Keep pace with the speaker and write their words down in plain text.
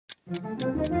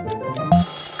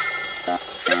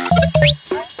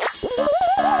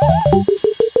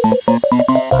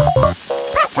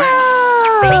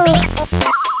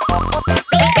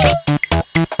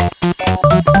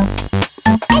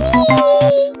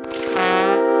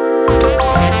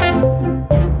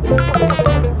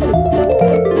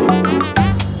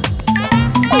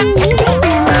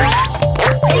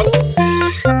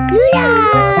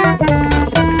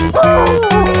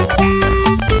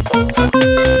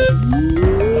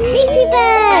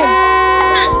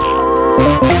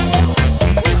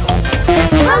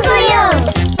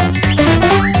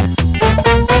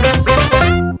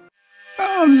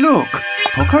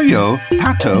Pocoyo,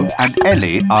 Pato and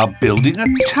Elly are building a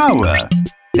tower.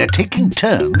 They're taking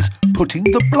turns putting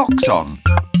the blocks on.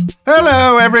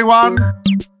 Hello, everyone.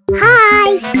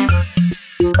 Hi.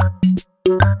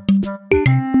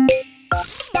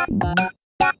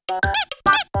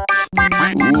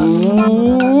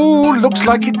 Ooh, looks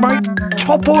like it might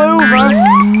topple over.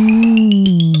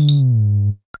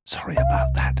 Sorry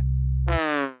about that.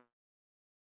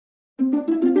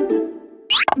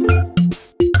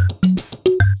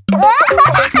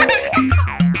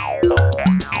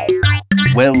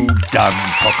 Well done,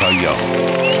 Pocoyo.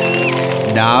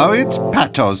 Now it's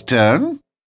Pato's turn.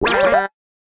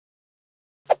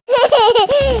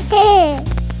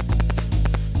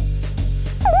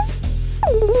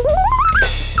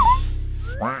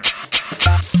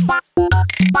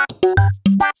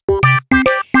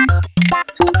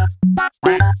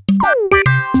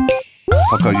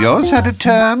 Pocoyo's had a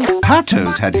turn,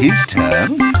 Pato's had his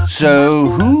turn. So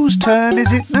whose turn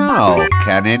is it now?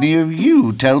 Can any of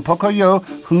you tell Pocoyo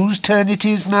whose turn it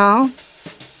is now?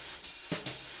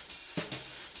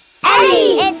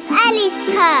 Elly! It's Elly's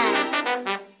turn.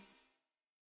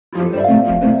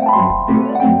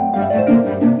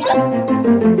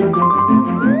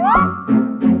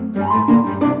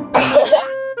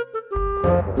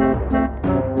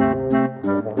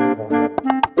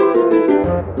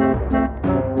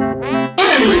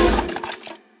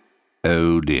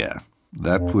 Oh dear,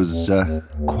 that was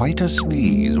quite a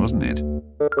sneeze, wasn't it?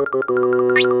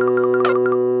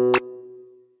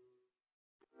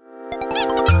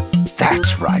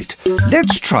 That's right.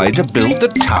 Let's try to build the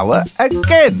tower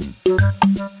again.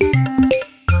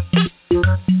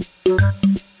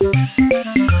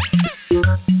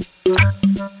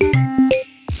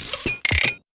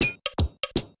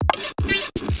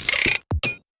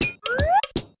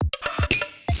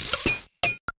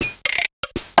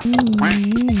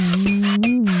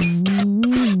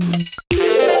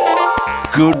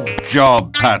 Good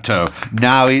job, Pato.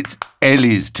 Now it's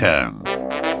Elly's turn.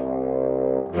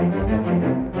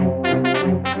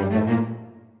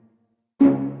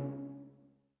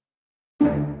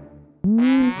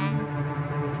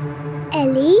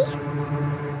 Elly?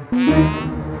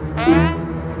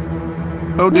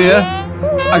 Oh dear,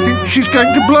 I think she's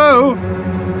going to blow.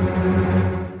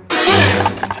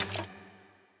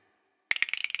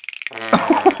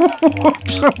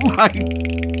 Whoops, oh my.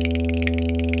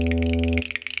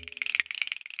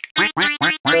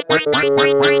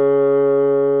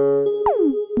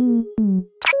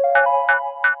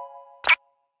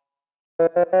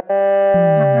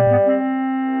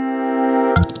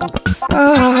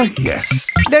 Ah, yes.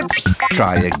 Let's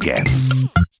try again.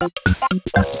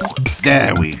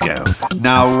 There we go.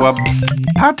 Now,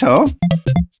 Pato.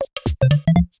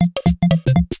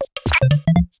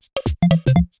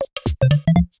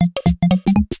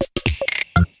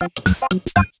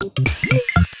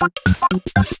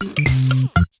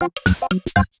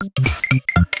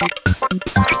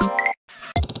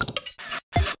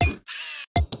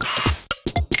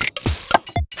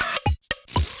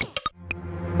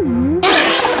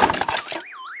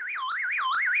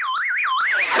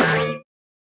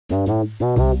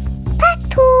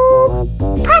 Pato!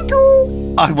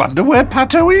 Pato! I wonder where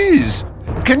Pato is.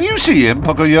 Can you see him,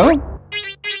 Pocoyo?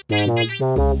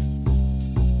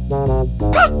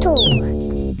 Pato!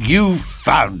 You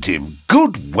found him.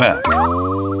 Good work.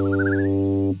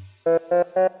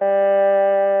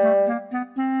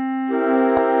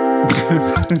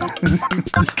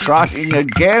 Trying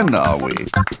again, are we?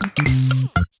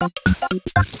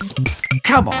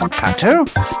 Come on, Pato.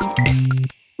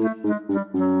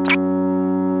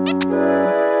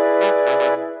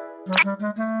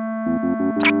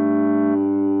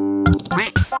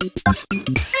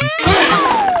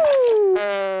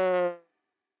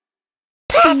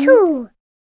 Pato!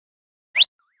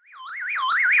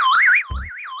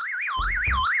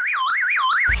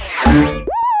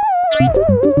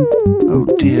 Oh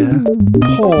dear,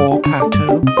 poor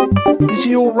Pato. Is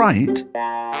he all right?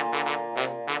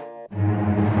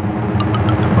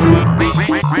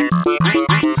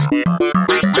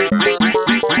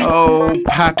 Oh,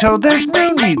 Pato, there's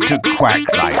no need to quack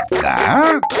like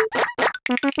that.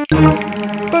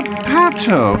 But,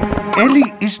 Pato,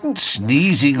 Elly isn't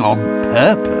sneezing on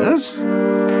purpose.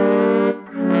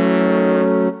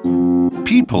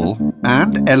 People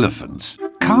and elephants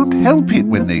can't help it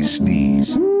when they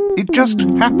sneeze. It just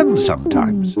happens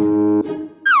sometimes.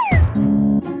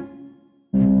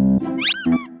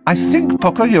 I think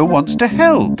Pocoyo wants to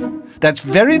help. That's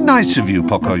very nice of you,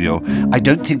 Pocoyo. I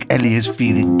don't think Elly is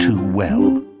feeling too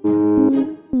well.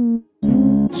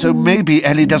 So maybe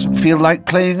Elly doesn't feel like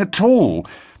playing at all.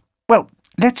 Well,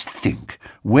 let's think.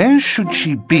 Where should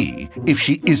she be if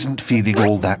she isn't feeling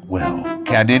all that well?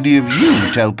 Can any of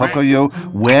you tell Pocoyo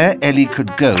where Elly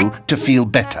could go to feel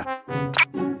better?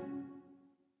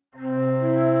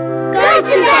 Go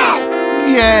to bed!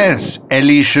 Yes,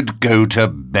 Elly should go to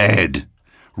bed.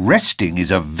 Resting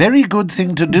is a very good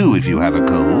thing to do if you have a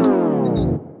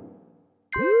cold.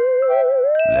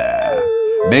 There.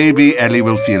 Maybe Elly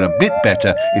will feel a bit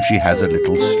better if she has a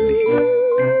little sleep.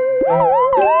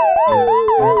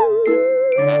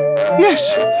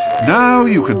 Yes, now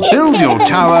you can build your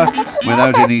tower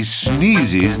without any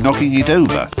sneezes knocking it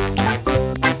over.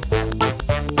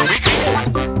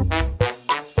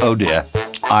 Oh dear,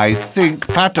 I think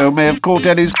Pato may have caught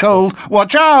Elly's cold.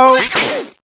 Watch out!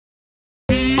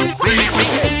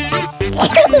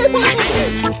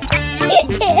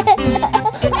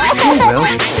 Oh well,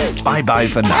 bye-bye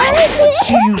for now.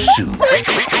 See you soon.